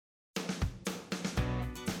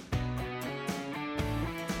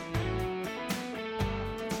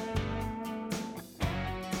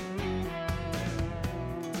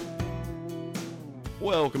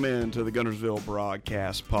Welcome into the Guntersville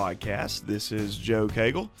Broadcast Podcast. This is Joe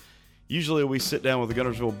Cagle. Usually we sit down with the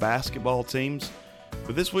Guntersville basketball teams,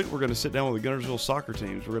 but this week we're going to sit down with the Guntersville soccer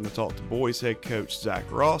teams. We're going to talk to boys head coach Zach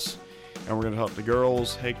Ross, and we're going to talk to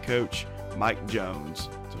girls head coach Mike Jones.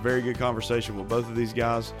 It's a very good conversation with both of these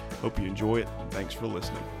guys. Hope you enjoy it, and thanks for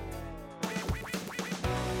listening.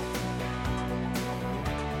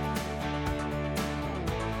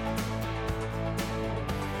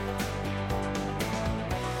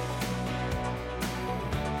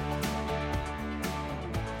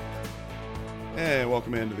 And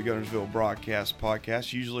welcome into the Guntersville Broadcast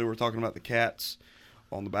Podcast. Usually we're talking about the Cats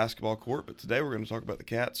on the basketball court, but today we're going to talk about the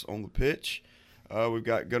Cats on the pitch. We've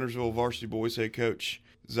got Guntersville varsity boys head coach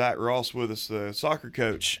Zach Ross with us, the soccer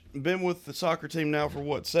coach. Been with the soccer team now for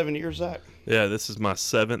what, 7 years, Zach? Yeah, this is my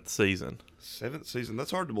 7th season. 7th season.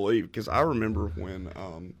 That's hard to believe because I remember when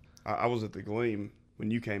I was at the Gleam when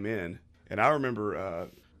you came in, and I remember,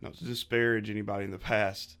 not to disparage anybody in the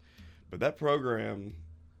past, but that program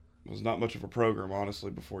was not much of a program,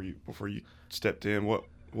 honestly, before you stepped in. What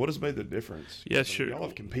has made the difference? Yeah, sure. Y'all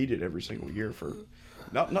have competed every single year for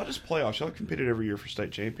not just playoffs. Y'all have competed every year for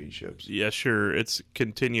state championships. Yeah, sure. It's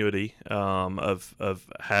continuity of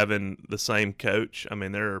having the same coach. I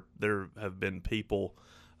mean, there have been people,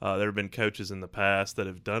 there have been coaches in the past that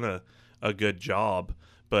have done a good job,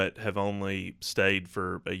 but have only stayed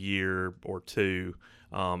for a year or two.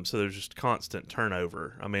 So there's just constant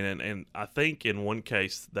turnover. I mean, and I think in one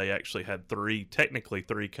case they actually had technically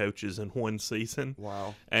three coaches in one season.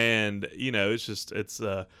 Wow. And, it's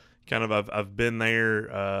kind of, I've been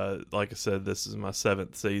there, like I said, this is my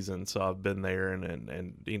 7th season. So I've been there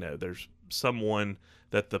and there's someone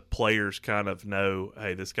that the players kind of know,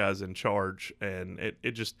 hey, this guy's in charge. And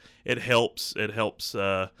it helps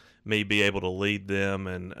me be able to lead them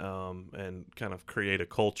and kind of create a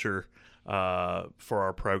culture for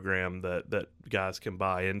our program that guys can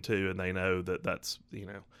buy into, and they know that's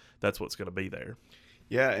what's going to be there.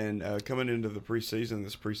 Yeah, and coming into the preseason,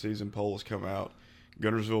 this preseason poll has come out.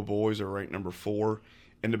 Guntersville boys are ranked number 4,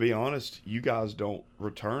 and to be honest, you guys don't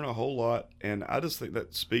return a whole lot, and I just think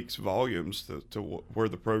that speaks volumes to where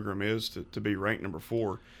the program is to be ranked number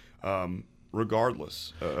 4.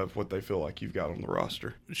 Regardless of what they feel like you've got on the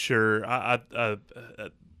roster. Sure. I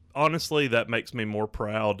honestly, that makes me more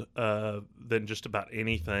proud than just about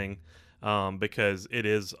anything, because it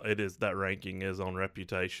is that ranking is on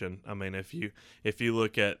reputation. I mean, if you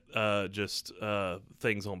look at just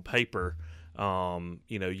things on paper,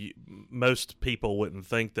 most people wouldn't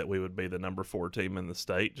think that we would be the number 4 team in the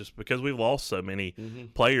state just because we've lost so many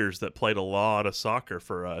players that played a lot of soccer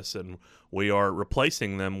for us, and we are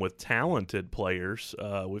replacing them with talented players.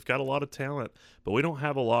 We've got a lot of talent, but we don't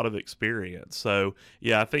have a lot of experience. So,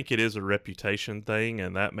 yeah, I think it is a reputation thing,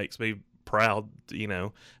 and that makes me proud,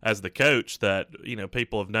 as the coach that,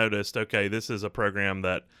 people have noticed, okay, this is a program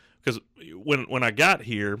that, because when I got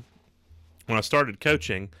here, when I started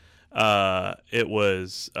coaching, it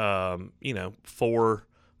was, 3,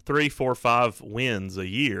 4, 5 wins a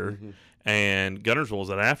year, and Guntersville was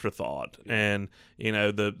an afterthought. And,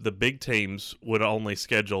 the big teams would only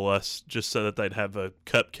schedule us just so that they'd have a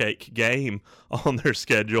cupcake game on their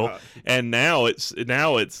schedule. And now it's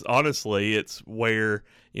honestly, it's where,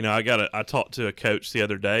 I talked to a coach the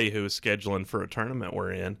other day who was scheduling for a tournament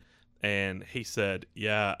we're in. And he said,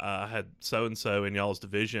 yeah, I had so-and-so in y'all's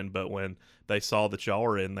division, but when they saw that y'all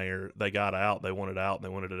were in there, they got out. They wanted out, and they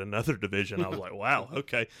wanted another division. I was like, wow,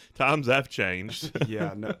 okay, times have changed.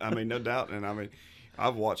 Yeah, no doubt. And,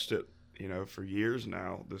 I've watched it, for years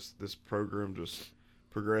now, this program just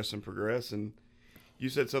progress. And you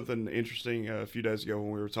said something interesting a few days ago when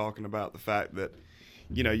we were talking about the fact that,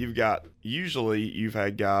 you've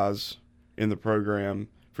had guys in the program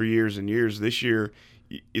for years and years. This year,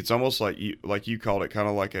 it's almost like you called it, kind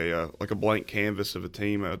of like a blank canvas of a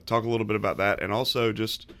team. Talk a little bit about that, and also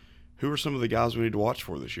just who are some of the guys we need to watch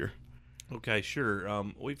for this year. Okay, sure.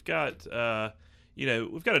 We've got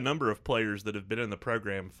we've got a number of players that have been in the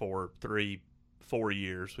program for 3-4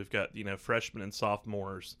 years. We've got freshmen and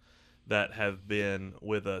sophomores that have been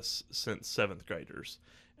with us since 7th graders.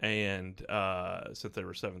 And since they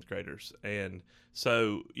were 7th graders. And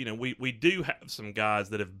so, we do have some guys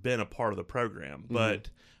that have been a part of the program, but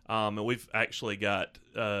and we've actually got,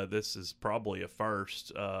 this is probably a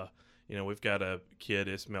first, we've got a kid,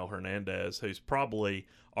 Ismael Hernandez, who's probably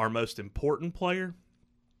our most important player.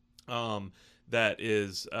 That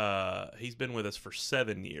is, he's been with us for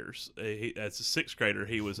 7 years. As a 6th grader,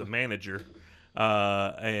 he was a manager,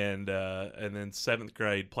 and then 7th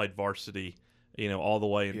grade played varsity, all the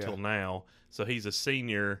way until now. So he's a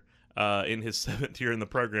senior, in his 7th year in the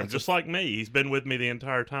program, just like me. He's been with me the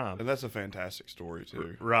entire time. And that's a fantastic story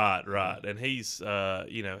too. Right. And he's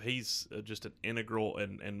he's just an integral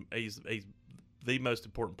and he's the most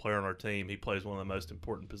important player on our team. He plays one of the most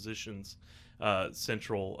important positions,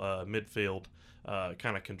 central midfield,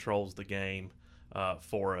 kind of controls the game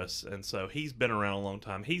for us. And so he's been around a long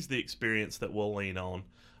time. He's the experience that we'll lean on.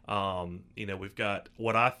 We've got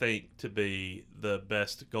what I think to be the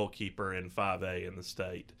best goalkeeper in 5A in the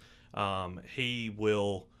state. He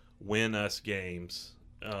will win us games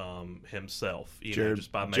himself,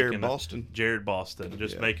 just by making Jared Boston,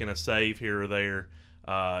 making a save here or there.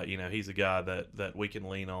 He's a guy that we can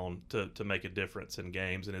lean on to make a difference in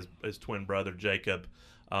games. And his twin brother Jacob,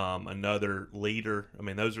 another leader. I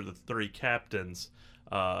mean, those are the 3 captains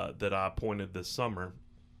that I appointed this summer,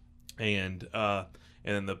 and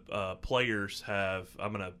then the players have.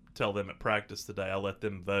 I'm going to tell them at practice today. I let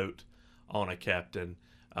them vote on a captain,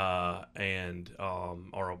 or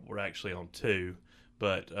we're actually on 2,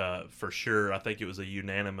 but for sure, I think it was a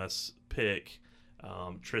unanimous pick.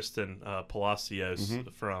 Tristan Palacios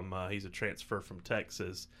from he's a transfer from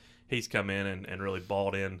Texas. He's come in and really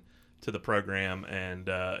bought in to the program, and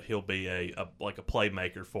he'll be a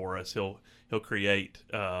playmaker for us. He'll create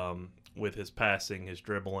with his passing, his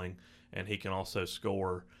dribbling, and he can also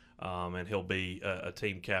score. And he'll be a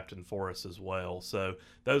team captain for us as well. So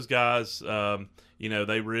those guys,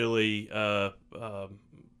 they really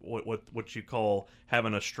what you call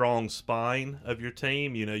having a strong spine of your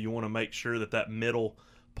team. You want to make sure that middle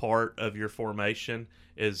part of your formation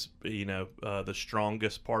is the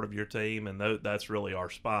strongest part of your team, and that's really our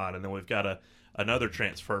spine. And then we've got another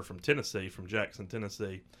transfer from Tennessee, from Jackson,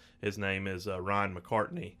 Tennessee. His name is Ryan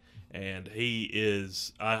McCartney, and he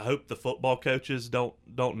is. I hope the football coaches don't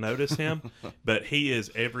notice him, but he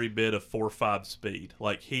is every bit of 4.5 speed.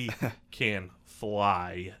 Like, he can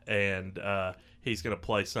fly, and he's going to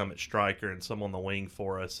play some at striker and some on the wing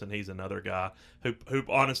for us. And he's another guy who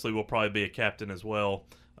honestly will probably be a captain as well.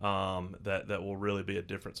 That will really be a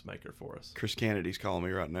difference maker for us. Chris Kennedy's calling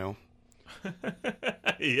me right now.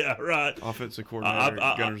 Yeah, right. Offensive coordinator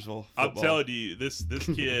at Guntersville football. I'm telling you, this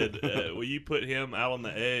kid, when you put him out on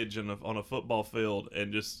the edge on a football field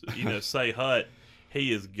and just say hut,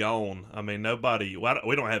 he is gone. I mean,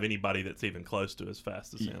 we don't have anybody that's even close to as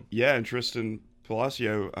fast as him. Yeah, and Tristan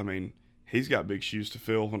Palacio, I mean, he's got big shoes to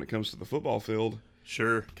fill when it comes to the football field.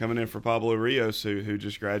 Sure. Coming in for Pablo Rios, who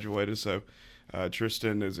just graduated. So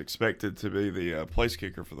Tristan is expected to be the place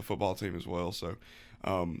kicker for the football team as well. So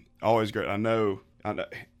always great. I know.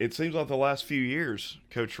 It seems like the last few years,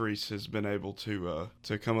 Coach Reese has been able to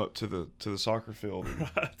come up to the soccer field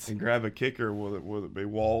and grab a kicker. Will it be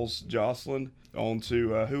Walls, Jocelyn? On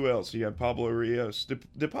to who else? You have Pablo Rios.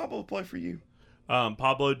 Did Pablo play for you?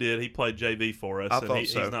 Pablo did. He played JV for us. I thought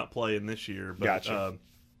so. He's not playing this year. But, gotcha.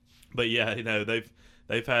 But yeah,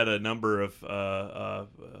 they've had a number of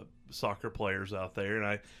soccer players out there,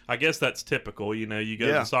 and I guess that's typical. You go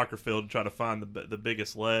to the soccer field and try to find the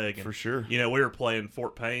biggest leg. And, for sure. We were playing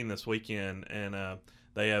Fort Payne this weekend, and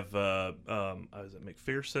they have is it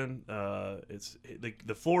McPherson? It's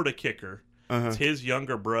the Florida kicker. It's his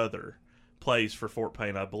younger brother plays for Fort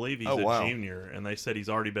Payne. I believe he's a junior, and they said he's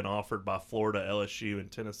already been offered by Florida, LSU, and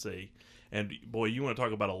Tennessee. And boy, you want to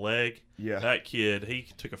talk about a leg? Yeah. That kid, he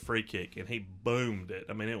took a free kick and he boomed it.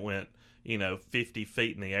 I mean, it went 50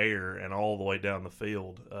 feet in the air and all the way down the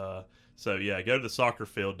field. So yeah, go to the soccer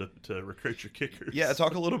field to recruit your kickers. Yeah,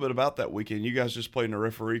 talk a little bit about that weekend. You guys just played in a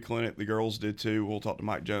referee clinic. The girls did too. We'll talk to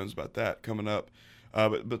Mike Jones about that coming up.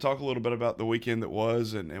 But talk a little bit about the weekend that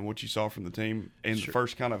was and what you saw from the team in the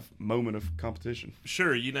first kind of moment of competition.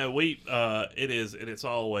 Sure, it's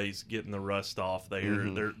always getting the rust off there.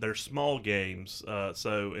 Mm-hmm. They're small games,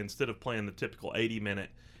 so instead of playing the typical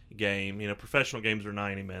 80-minute game, professional games are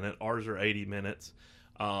 90-minute. Ours are 80 minutes.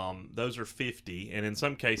 Those are 50, and in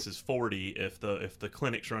some cases 40 if the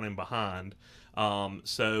clinic's running behind.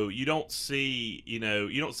 So you don't see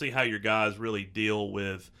how your guys really deal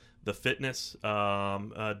with the fitness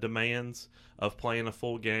demands of playing a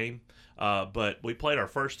full game. But we played our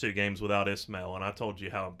first 2 games without Ismail, and I told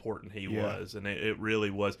you how important he was. And it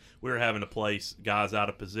really was. We were having to place guys out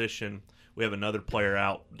of position. We have another player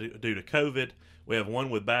out due to COVID. We have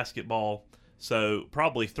one with basketball. So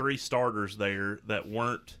probably 3 starters there that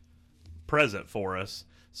weren't present for us.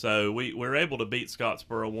 So we were able to beat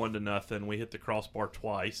Scottsboro 1-0. We hit the crossbar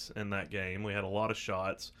twice in that game. We had a lot of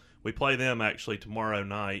shots. We play them actually tomorrow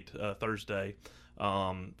night, Thursday,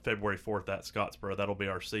 February 4th at Scottsboro. That'll be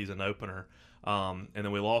our season opener. And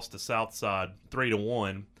then we lost to Southside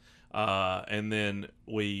 3-1. And then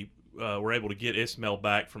we were able to get Ismail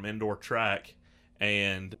back from indoor track.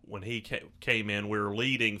 And when he came in, we were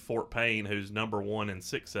leading Fort Payne, who's number 1 in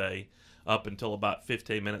 6A, up until about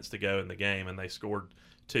 15 minutes to go in the game, and they scored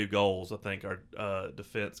 2 goals. I think our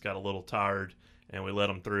defense got a little tired, and we let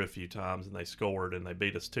them through a few times, and they scored, and they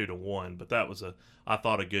beat us 2-1. But that was I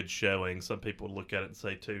thought, a good showing. Some people would look at it and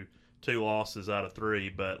say two losses out of 3,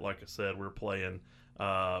 but like I said, we're playing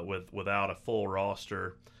without a full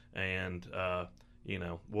roster, and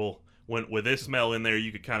with Ismail in there,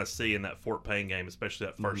 you could kind of see in that Fort Payne game, especially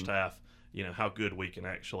that first half, how good we can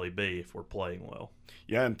actually be if we're playing well.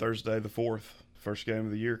 Yeah, and Thursday the 4th, first game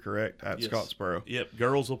of the year, correct, at Scottsboro. Yep,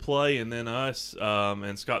 girls will play, and then us.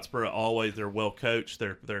 And Scottsboro always, they're well coached.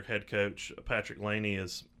 Their head coach, Patrick Laney,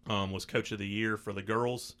 was coach of the year for the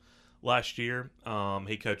girls last year.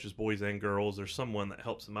 He coaches boys and girls. There's someone that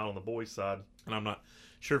helps him out on the boys side, and I'm not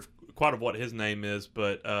sure quite of what his name is,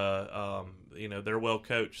 but they're well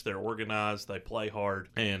coached, they're organized, they play hard,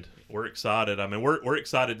 and we're excited. I mean, we're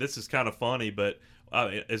excited. This is kind of funny, but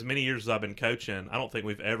as many years as I've been coaching, I don't think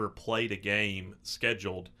we've ever played a game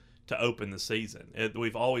scheduled to open the season.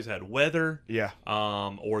 We've always had weather,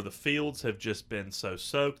 or the fields have just been so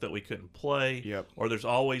soaked that we couldn't play, or there's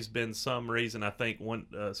always been some reason. I think one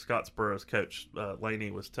Scottsboro's coach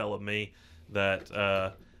Laney was telling me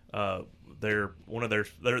that their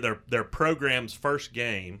program's first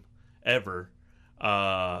game ever,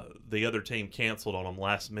 the other team canceled on them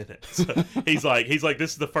last minute. So he's like,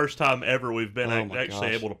 this is the first time ever we've been actually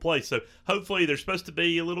able to play. So hopefully, there's supposed to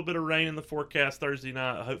be a little bit of rain in the forecast Thursday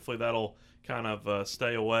night. Hopefully that'll kind of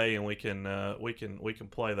stay away, and we can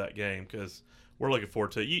play that game, because we're looking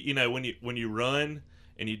forward to it. When you run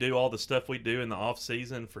and you do all the stuff we do in the off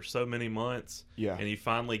season for so many months, and you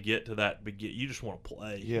finally get to that, you just want to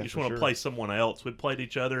play. You just want to play someone else. We played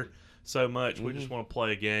each other so much. We just want to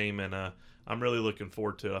play a game, and I'm really looking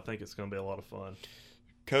forward to it. I think it's going to be a lot of fun.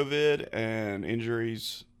 COVID and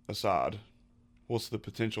injuries aside, what's the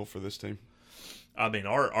potential for this team? I mean,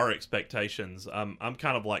 our expectations. I'm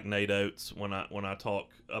kind of like Nate Oates when I talk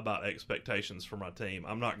about expectations for my team.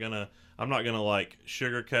 I'm not gonna like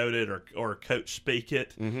sugarcoat it or coach speak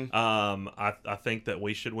it. I think that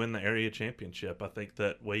we should win the area championship. I think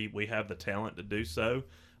that we have the talent to do so.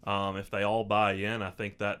 If they all buy in, I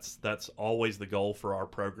think that's always the goal for our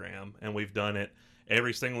program, and we've done it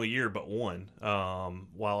every single year but one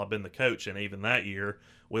while I've been the coach, and even that year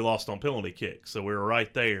we lost on penalty kicks, so we were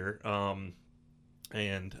right there.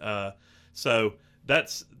 So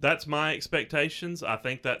that's my expectations. I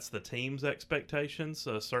think that's the team's expectations.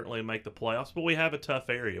 Certainly make the playoffs, but we have a tough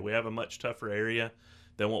area. We have a much tougher area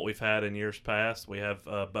than what we've had in years past. We have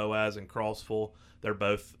Boaz and Crossville. They're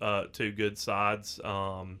both 2 good sides,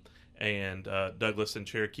 and Douglas and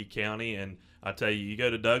Cherokee County. And I tell you, you go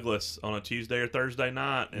to Douglas on a Tuesday or Thursday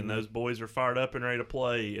night, and those boys are fired up and ready to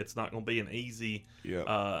play. It's not going to be an easy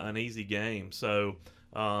game. So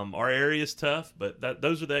our area is tough, but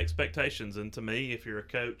those are the expectations. And to me, if you're a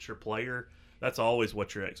coach or player, that's always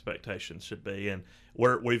what your expectations should be. And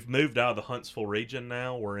we've moved out of the Huntsville region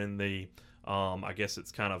now. We're in the I guess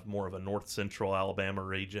it's kind of more of a north central Alabama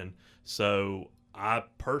region. So I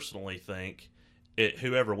personally think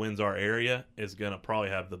whoever wins our area is going to probably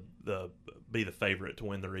have be the favorite to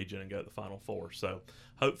win the region and go to the Final Four. So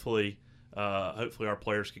hopefully our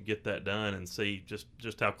players can get that done and see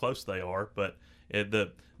just how close they are. But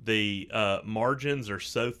the margins are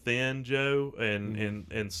so thin, Joe,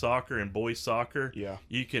 in soccer and boys soccer. Yeah,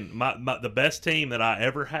 you can the best team that I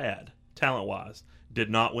ever had talent wise did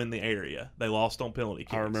not win the area. They lost on penalty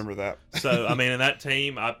kicks. I remember that. So, I mean, in that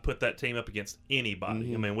team, I put that team up against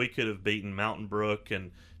anybody. I mean, we could have beaten Mountain Brook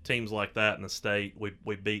and teams like that in the state.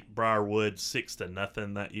 We beat Briarwood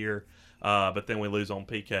 6-0 that year, but then we lose on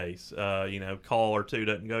PKs. Call or two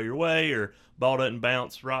doesn't go your way, or ball doesn't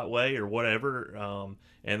bounce right way, or whatever.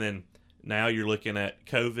 And then now you're looking at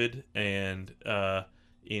COVID and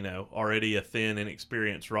already a thin,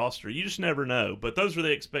 inexperienced roster. You just never know. But those are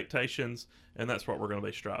the expectations, and that's what we're going to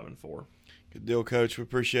be striving for. Good deal, Coach. We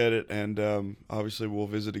appreciate it, and obviously we'll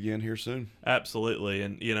visit again here soon. Absolutely.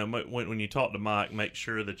 And, when you talk to Mike, make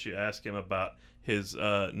sure that you ask him about his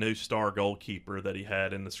new star goalkeeper that he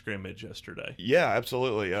had in the scrimmage yesterday. Yeah,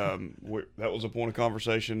 absolutely. That was a point of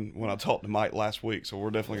conversation when I talked to Mike last week, so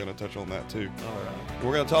we're definitely going to touch on that too. All right.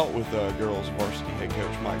 We're going to talk with girls varsity head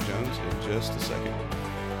coach Mike Jones in just a second.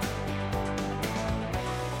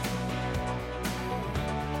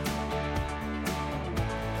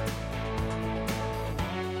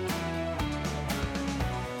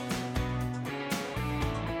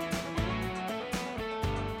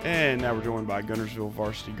 And now we're joined by Guntersville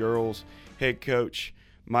Varsity Girls head coach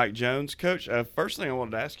Mike Jones. Coach, first thing I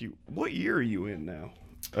wanted to ask you, what year are you in now?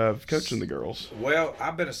 of coaching the girls? Well,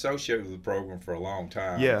 I've been associated with the program for a long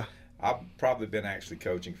time. Yeah. I've probably been actually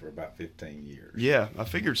coaching for about 15 years. Yeah, I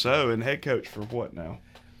figured so. And head coach for what now?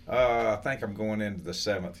 I think I'm going into the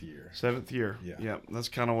 7th year. 7th year. Yeah. That's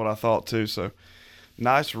kind of what I thought too. So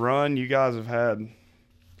nice run. You guys have had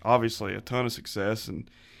obviously a ton of success, and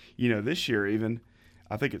this year even,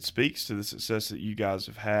 I think it speaks to the success that you guys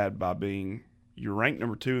have had by being you're ranked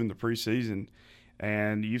number 2 in the preseason,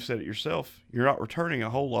 and you've said it yourself, you're not returning a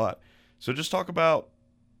whole lot. So just talk about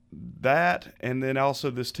that, and then also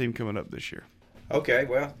this team coming up this year. Okay,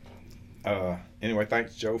 well, anyway,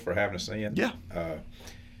 thanks, Joe, for having us in. Yeah.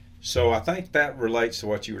 So I think that relates to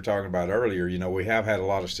what you were talking about earlier. We have had a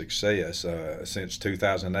lot of success. Since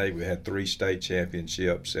 2008, we had 3 state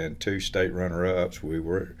championships and 2 state runner-ups. We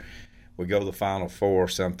go to the Final Four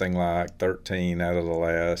something like 13 out of the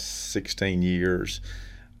last 16 years.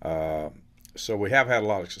 So we have had a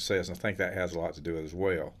lot of success, and I think that has a lot to do with it as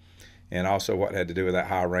well. And also what had to do with that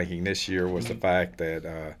high ranking this year was the fact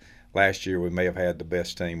that last year we may have had the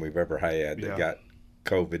best team we've ever had that got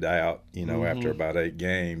COVID out, after about 8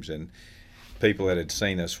 games. And people that had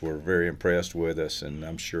seen us were very impressed with us, and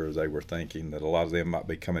I'm sure they were thinking that a lot of them might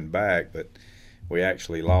be coming back, but we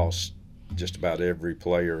actually lost just about every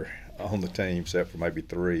player on the team except for maybe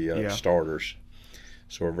 3 starters.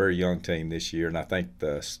 So we're a very young team this year, and I think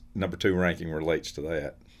the number 2 ranking relates to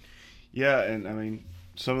that. Yeah, and I mean,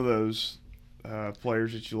 some of those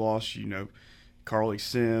players that you lost, Carly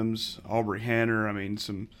Sims, Aubrey Hanner, I mean,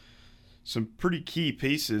 some pretty key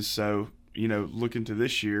pieces. So, looking to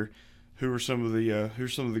this year, who are some of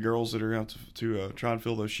the girls that are going to try and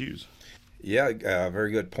fill those shoes? Yeah,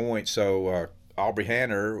 very good point. So Aubrey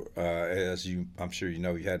Hanner, I'm sure you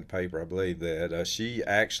had in the paper, I believe that she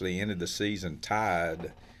actually ended the season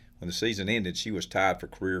tied. When the season ended, she was tied for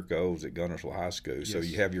career goals at Guntersville High School. Yes. So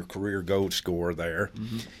you have your career goal scorer there.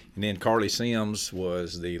 Mm-hmm. And then Carly Sims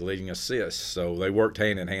was the leading assist. So they worked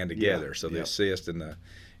hand in hand together. Yeah. So the assist and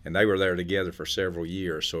they were there together for several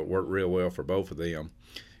years. So it worked real well for both of them.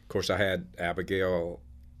 Of course, I had Abigail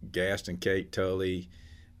Gaston, Kate Tully,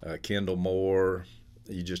 Kendall Moore.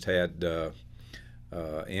 You just had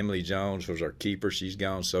Emily Jones was our keeper. She's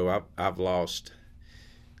gone. So I've lost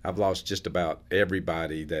just about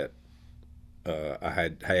everybody that I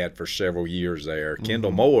had for several years there. Mm-hmm.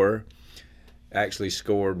 Kendall Moore actually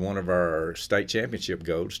scored one of our state championship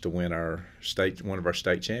goals to win one of our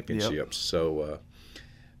state championships. Yep.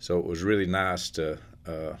 So it was really nice to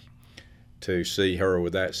see her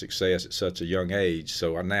with that success at such a young age.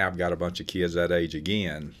 So now I've got a bunch of kids that age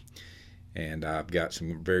again, and I've got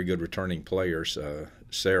some very good returning players.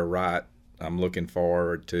 Sarah Wright, I'm looking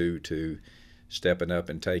forward to stepping up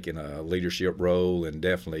and taking a leadership role, and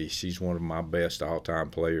definitely she's one of my best all-time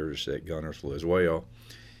players at Guntersville as well.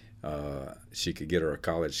 She could get her a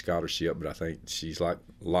college scholarship, but I think she's like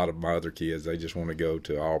a lot of my other kids. They just want to go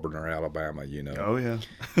to Auburn or Alabama, Oh, yeah.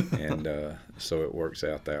 And so it works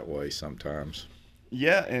out that way sometimes.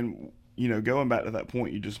 Yeah, and, going back to that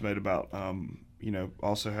point you just made about,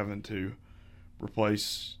 also having to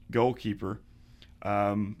replace goalkeeper,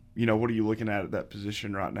 what are you looking at that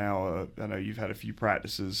position right now? I know you've had a few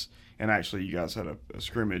practices, and actually you guys had a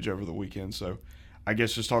scrimmage over the weekend, so I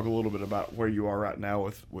guess just talk a little bit about where you are right now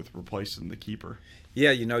with replacing the keeper.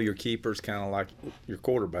 Yeah, your keeper's kind of like your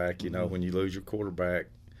quarterback. Mm-hmm. When you lose your quarterback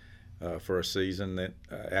for a season, that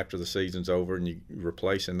after the season's over and you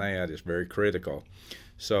replacing that is very critical.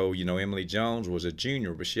 So, Emily Jones was a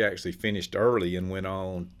junior, but she actually finished early and went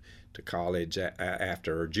on to college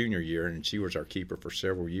after her junior year, and she was our keeper for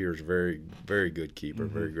several years. Very, very good keeper,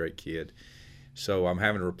 mm-hmm. Very great kid. So I'm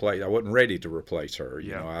having to replace. I wasn't ready to replace her.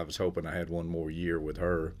 I was hoping I had one more year with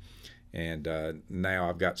her, and now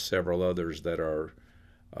I've got several others that are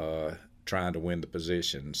trying to win the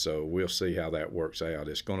position. So we'll see how that works out.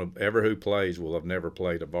 It's going to who plays will have never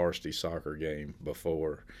played a varsity soccer game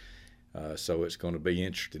before, so it's going to be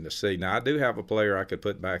interesting to see. Now I do have a player I could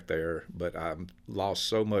put back there, but I lost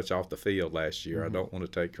so much off the field last year. Mm-hmm. I don't want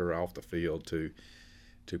to take her off the field to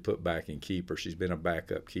put back in keeper. She's been a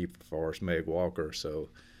backup keeper for us, Meg Walker. So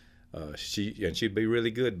she'd be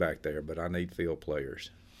really good back there, but I need field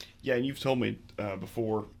players. Yeah, and you've told me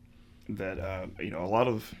before that a lot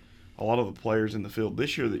of the players in the field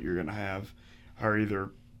this year that you're going to have are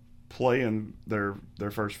either playing their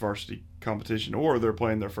first varsity competition or they're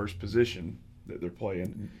playing their first position that they're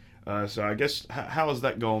playing. So I guess how has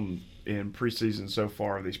that gone in preseason so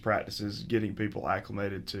far? These practices, getting people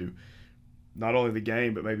acclimated to not only the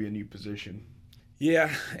game, but maybe a new position.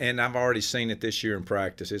 Yeah, and I've already seen it this year in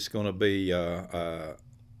practice. It's going to be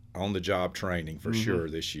on-the-job training for mm-hmm. sure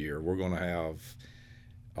this year. We're going to have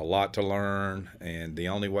a lot to learn, and the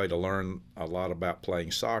only way to learn a lot about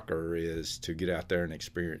playing soccer is to get out there and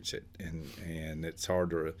experience it. And it's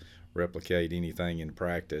hard to replicate anything in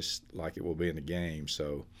practice like it will be in the game.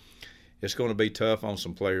 So it's going to be tough on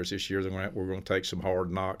some players this year. We're going to take some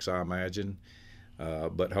hard knocks, I imagine.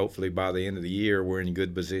 But hopefully by the end of the year, we're in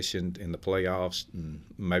good position in the playoffs, and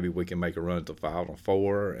maybe we can make a run at the Final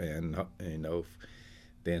Four. And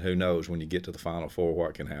then who knows when you get to the Final Four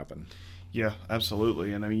what can happen. Yeah,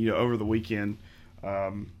 absolutely. And I mean, over the weekend,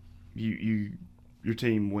 your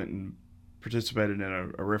team went and participated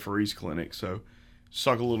in a referees clinic. So,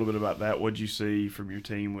 talk a little bit about that. What'd you see from your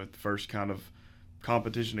team with the first kind of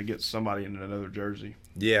competition against somebody in another jersey?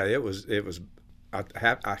 Yeah, it was.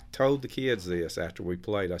 I told the kids this after we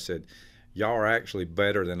played. I said, "Y'all are actually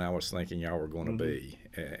better than I was thinking y'all were going to be."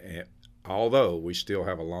 And although we still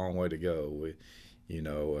have a long way to go.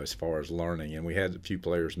 As far as learning, and we had a few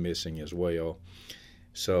players missing as well.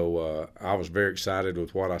 So I was very excited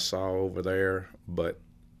with what I saw over there, but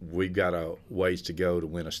we've got a ways to go to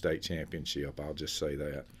win a state championship. I'll just say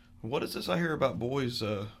that. What is this I hear about boys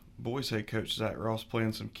head coach Zach Ross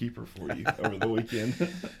playing some keeper for you over the weekend?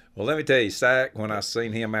 Well, let me tell you, Zach, when I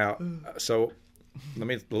seen him out, so a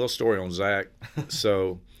little story on Zach.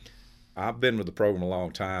 So I've been with the program a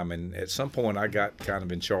long time, and at some point I got kind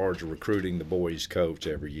of in charge of recruiting the boys coach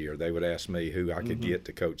every year. They would ask me who I could get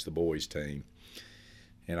to coach the boys team,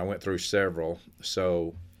 and I went through several.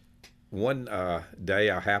 So one day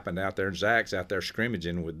I happened out there, and Zach's out there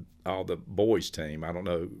scrimmaging with all the boys team. I don't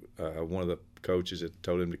know, one of the coaches had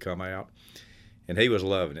told him to come out, and he was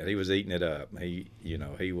loving it. He was eating it up. He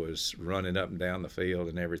was running up and down the field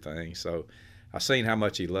and everything. So I seen how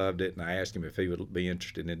much he loved it, and I asked him if he would be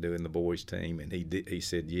interested in doing the boys team, and he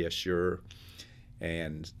said yes, sure.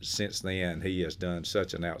 And since then, he has done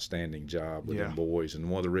such an outstanding job with the boys, and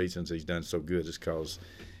one of the reasons he's done so good is because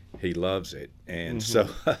he loves it, and so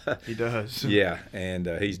he does. Yeah, and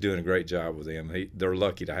he's doing a great job with them. They're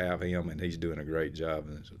lucky to have him, and he's doing a great job,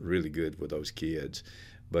 and it's really good with those kids.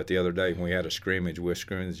 But the other day when we had a scrimmage, we were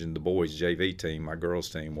scrimmaging the boys' JV team. My girls'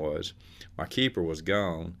 team was. My keeper was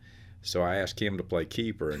gone. So I asked him to play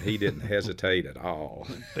keeper, and he didn't hesitate at all.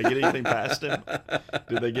 They get anything past him?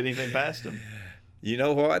 Did they get anything past him? You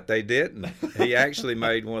know what? They didn't. He actually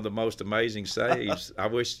made one of the most amazing saves. I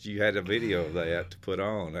wish you had a video of that to put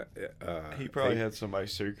on. He probably had somebody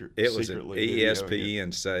secretly. It was an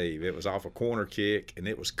ESPN save. It was off a corner kick, and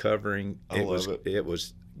it was covering. It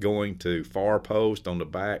was going to far post on the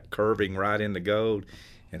back, curving right in the goal,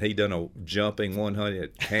 and he done a jumping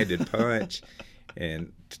one-handed punch.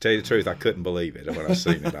 And to tell you the truth, I couldn't believe it when I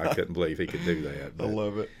seen it. I couldn't believe he could do that. I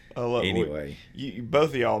love it. Anyway, both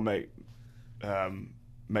of y'all make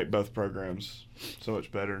both programs so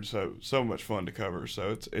much better and so much fun to cover.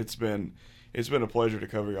 So it's been a pleasure to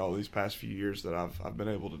cover y'all these past few years that I've been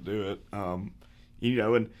able to do it. And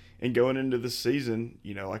going into this season,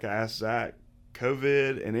 like I asked Zach,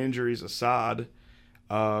 COVID and injuries aside,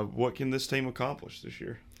 what can this team accomplish this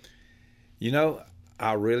year?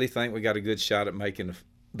 I really think we got a good shot at making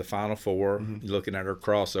the Final Four. Mm-hmm. Looking at our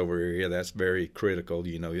crossover area, that's very critical.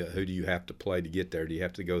 Who do you have to play to get there? Do you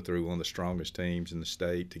have to go through one of the strongest teams in the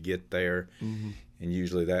state to get there? Mm-hmm. And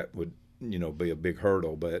usually that would, be a big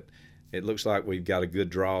hurdle. But it looks like we've got a good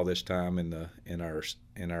draw this time in our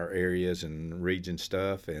areas and region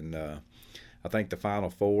stuff. And I think the Final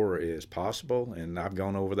Four is possible. And I've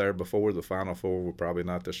gone over there before. The Final Four were probably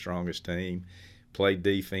not the strongest team. Played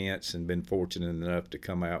defense and been fortunate enough to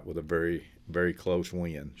come out with a very, very close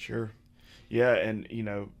win. Sure. Yeah, and,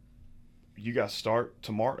 you guys start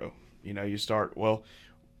tomorrow. You start,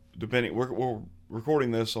 depending – we're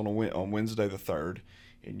recording this on Wednesday the 3rd,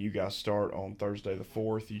 and you guys start on Thursday the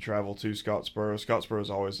 4th. You travel to Scottsboro. Scottsboro is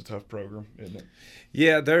always a tough program, isn't it?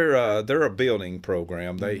 Yeah, they're a building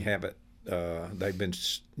program. They haven't they've been,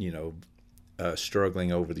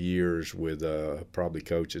 struggling over the years with probably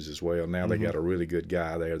coaches as well. Now they got a really good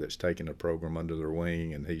guy there that's taking the program under their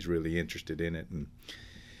wing, and he's really interested in it.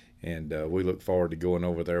 And we look forward to going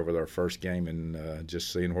over there with our first game and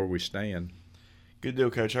just seeing where we stand. Good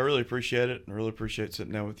deal, Coach. I really appreciate it. I really appreciate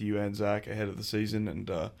sitting down with you and Zach ahead of the season.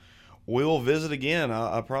 And we will visit again.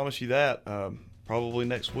 I promise you that. Probably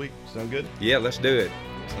next week. Sound good? Yeah, let's do it.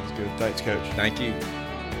 Sounds good. Thanks, Coach. Thank you.